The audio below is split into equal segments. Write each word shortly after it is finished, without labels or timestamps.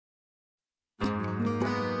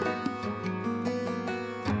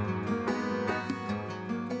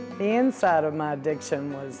The inside of my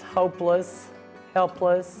addiction was hopeless,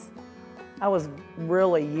 helpless. I was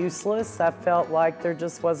really useless. I felt like there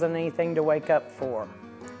just wasn't anything to wake up for.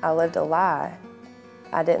 I lived a lie.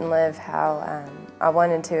 I didn't live how I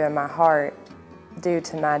wanted to in my heart due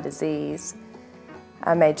to my disease.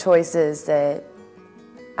 I made choices that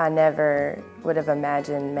I never would have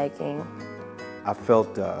imagined making. I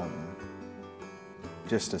felt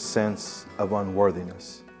just a sense of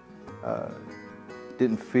unworthiness.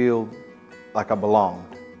 Didn't feel like I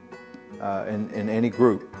belonged in any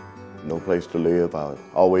group. No place to live. I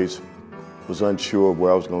always was unsure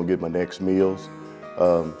where I was going to get my next meals.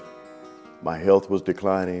 My health was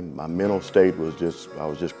declining. My mental state was I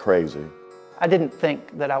was just crazy. I didn't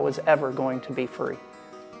think that I was ever going to be free.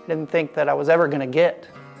 I didn't think that I was ever going to get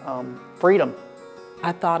freedom.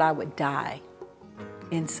 I thought I would die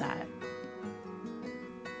inside.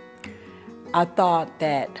 I thought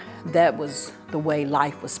that that was the way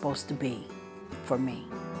life was supposed to be for me.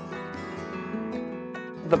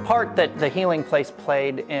 The part that the healing place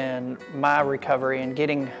played in my recovery and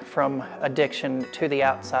getting from addiction to the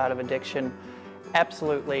outside of addiction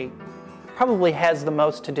absolutely probably has the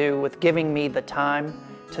most to do with giving me the time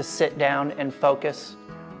to sit down and focus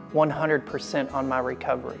 100% on my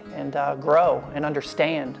recovery and grow and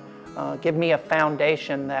understand. Give me a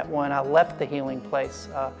foundation that when I left the healing place,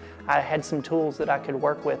 I had some tools that I could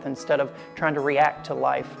work with instead of trying to react to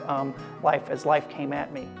life as life came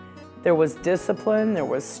at me. There was discipline, there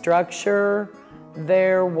was structure,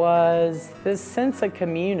 there was this sense of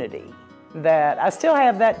community that I still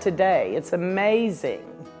have that today. It's amazing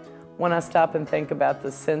when I stop and think about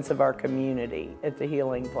the sense of our community at the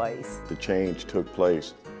healing place. The change took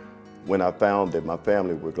place when I found that my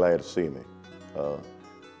family were glad to see me.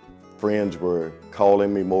 Friends were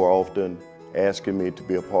calling me more often, asking me to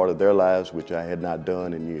be a part of their lives, which I had not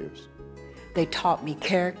done in years. They taught me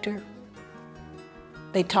character.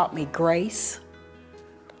 They taught me grace.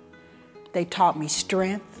 They taught me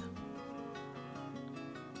strength,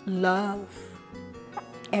 love,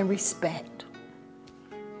 and respect.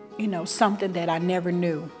 You know, something that I never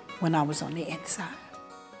knew when I was on the inside.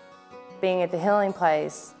 Being at the healing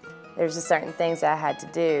place, there's just certain things that I had to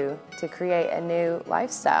do to create a new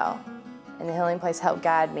lifestyle. And the healing place helped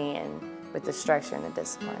guide me in with the structure and the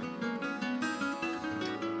discipline.